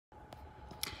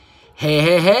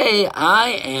Hey, I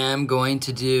am going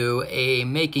to do a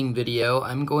making video.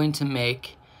 I'm going to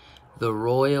make the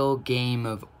royal game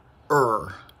of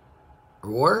Ur.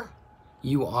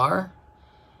 U-R.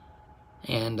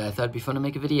 And I thought it'd be fun to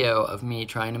make a video of me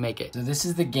trying to make it. So this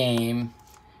is the game.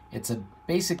 It's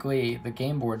basically, the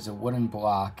game board's a wooden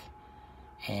block,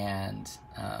 and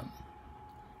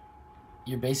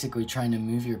you're basically trying to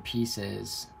move your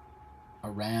pieces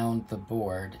around the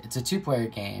board. It's a two-player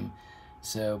game.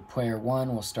 So player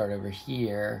one will start over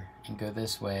here and go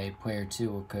this way. Player two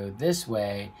will go this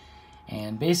way.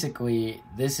 And basically,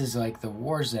 this is like the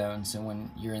war zone. So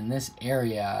when you're in this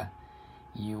area,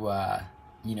 you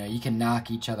can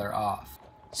knock each other off.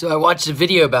 So I watched a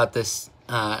video about this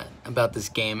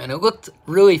game, and it looked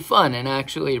really fun and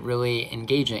actually really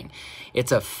engaging.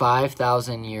 It's a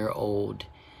 5,000-year-old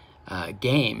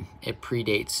game. It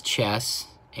predates chess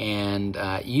and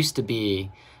used to be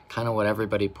kind of what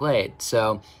everybody played.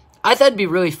 So I thought it'd be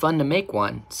really fun to make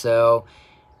one. So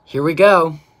here we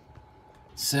go.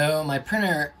 So my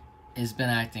printer has been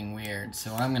acting weird.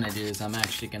 So what I'm gonna do is I'm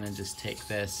actually gonna just take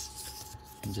this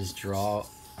and just draw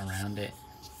around it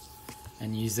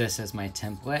and use this as my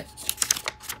template.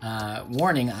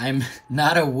 Warning, I'm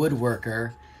not a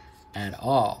woodworker at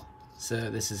all. So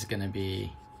this is gonna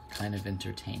be kind of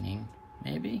entertaining,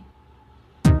 maybe.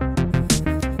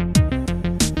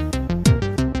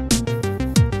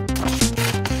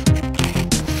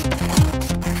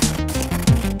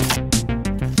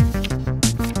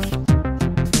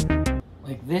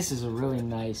 This is a really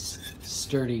nice,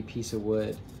 sturdy piece of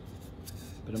wood,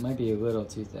 but it might be a little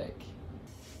too thick.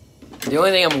 The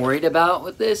only thing I'm worried about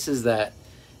with this is that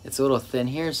it's a little thin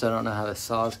here, so I don't know how the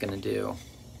saw is gonna do.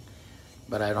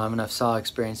 But I don't have enough saw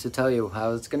experience to tell you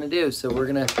how it's gonna do, so we're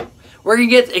gonna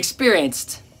get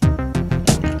experienced.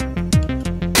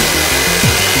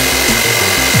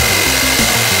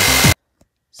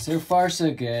 So far,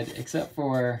 so good, except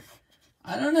for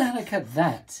I don't know how to cut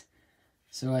that.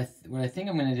 So what I think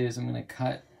I'm gonna do is I'm gonna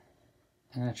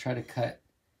try to cut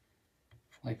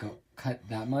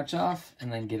that much off,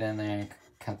 and then get in there and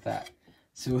cut that.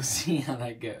 So we'll see how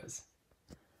that goes.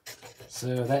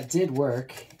 So that did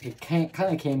work. It kind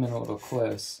of came in a little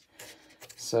close.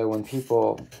 So when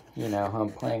people, who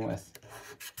I'm playing with,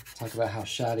 talk about how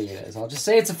shoddy it is, I'll just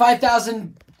say it's a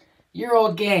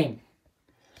 5,000-year-old game.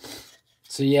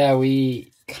 So yeah,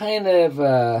 we kind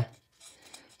of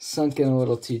sunk in a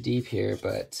little too deep here,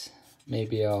 but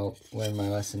maybe I'll learn my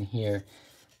lesson here.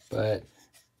 But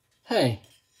hey,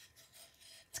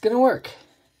 it's gonna work.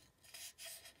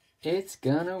 It's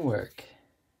gonna work.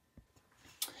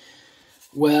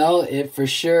 Well, it for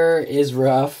sure is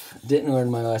rough. Didn't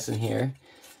learn my lesson here.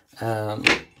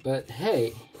 But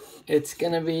hey, it's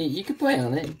gonna be, you can play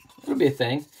on it. It'll be a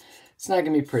thing. It's not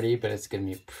gonna be pretty, but it's gonna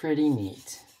be pretty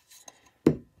neat.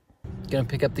 Gonna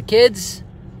pick up the kids.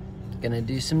 Gonna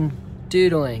do some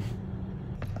doodling.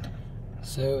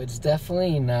 So it's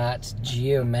definitely not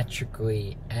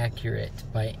geometrically accurate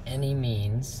by any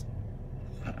means,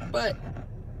 but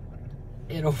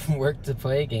it'll work to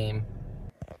play a game.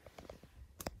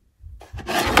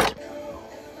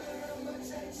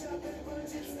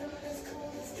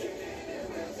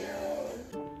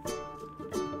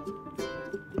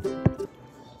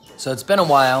 So it's been a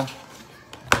while,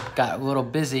 got a little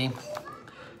busy,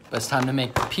 but it's time to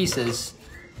make the pieces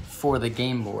for the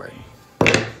game board.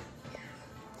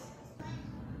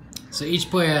 So each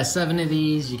player has 7 of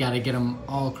these. You gotta get them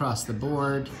all across the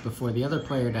board before the other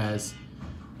player does.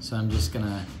 So I'm just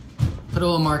gonna put a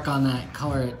little mark on that,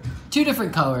 color it 2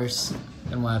 different colors,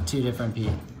 and we'll have 2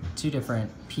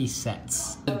 different piece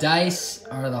sets. The dice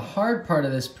are the hard part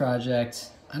of this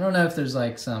project. I don't know if there's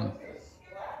like some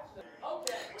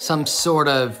sort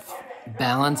of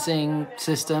balancing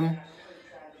system.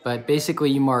 But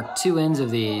basically you mark 2 ends of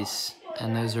these,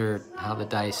 and those are how the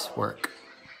dice work.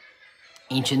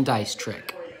 Ancient dice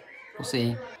trick. We'll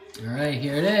see. All right,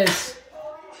 here it is.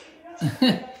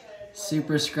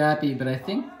 Super scrappy, but I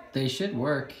think they should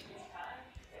work.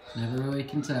 Never really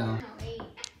can tell.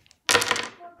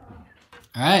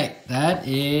 All right, that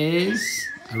is,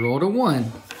 I rolled a 1.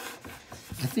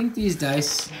 I think these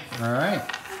dice are all right.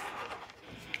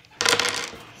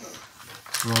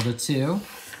 Rolled a 2.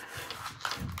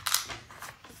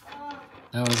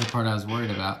 That was the part I was worried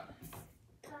about.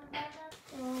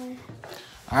 All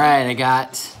right, I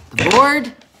got the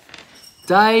board,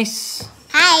 dice.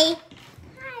 Hi.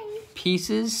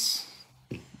 Pieces.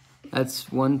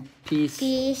 That's 1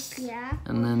 piece. Yeah.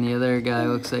 And then the other guy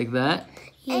looks like that.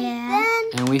 Yeah.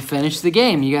 And we finished the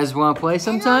game. You guys want to play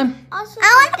sometime? I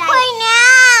want to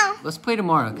play now. Let's play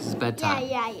tomorrow because it's bedtime.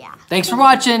 Yeah. Thanks for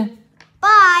watching.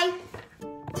 Bye.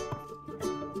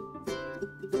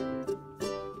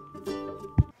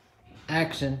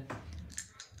 Action.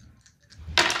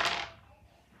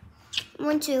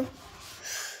 1, 2.